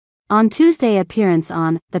On Tuesday's appearance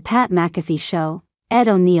on The Pat McAfee Show, Ed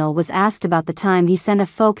O'Neill was asked about the time he sent a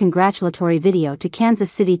faux congratulatory video to Kansas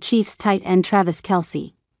City Chiefs tight end Travis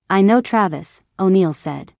Kelce. "I know Travis," O'Neill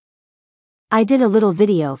said. "I did a little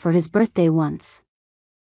video for his birthday once."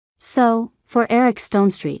 So, for Eric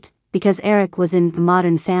Stonestreet, because Eric was in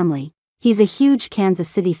Modern Family, he's a huge Kansas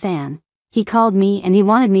City fan, he called me and he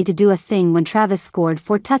wanted me to do a thing when Travis scored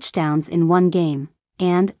 4 touchdowns in one game,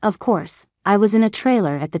 and, of course, I was in a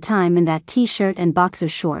trailer at the time in that t-shirt and boxer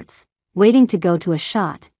shorts, waiting to go to a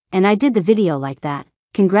shot, and I did the video like that,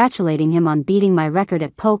 congratulating him on beating my record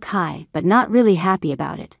at Polk High but not really happy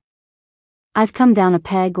about it. I've come down a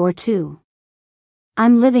peg or two.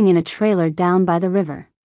 I'm living in a trailer down by the river.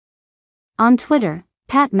 On Twitter,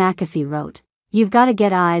 Pat McAfee wrote, "You've gotta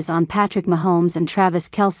get eyes on Patrick Mahomes and Travis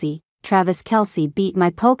Kelce. Travis Kelce beat my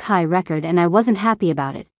Polk High record and I wasn't happy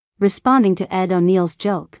about it." Responding to Ed O'Neill's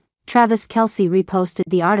joke, Travis Kelce reposted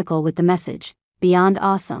the article with the message, "Beyond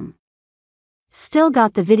awesome. Still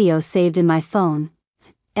got the video saved in my phone."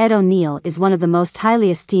 Ed O'Neill is one of the most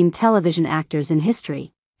highly esteemed television actors in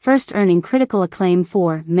history, first earning critical acclaim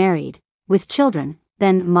for Married, with Children,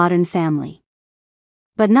 then Modern Family.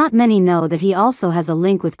 But not many know that he also has a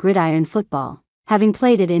link with gridiron football, having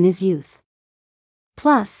played it in his youth.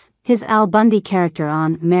 Plus, his Al Bundy character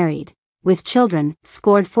on Married, with Children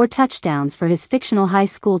scored 4 touchdowns for his fictional high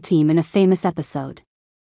school team in a famous episode.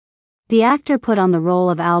 The actor put on the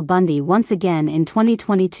role of Al Bundy once again in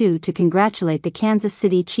 2022 to congratulate the Kansas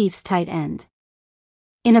City Chiefs tight end.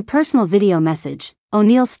 In a personal video message,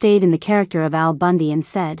 O'Neill stayed in the character of Al Bundy and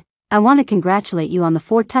said, "I want to congratulate you on the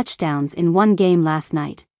 4 touchdowns in one game last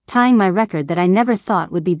night, tying my record that I never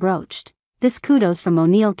thought would be broached." This kudos from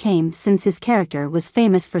O'Neill came since his character was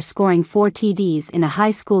famous for scoring 4 TDs in a high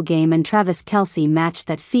school game and Travis Kelce matched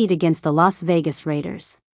that feat against the Las Vegas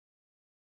Raiders.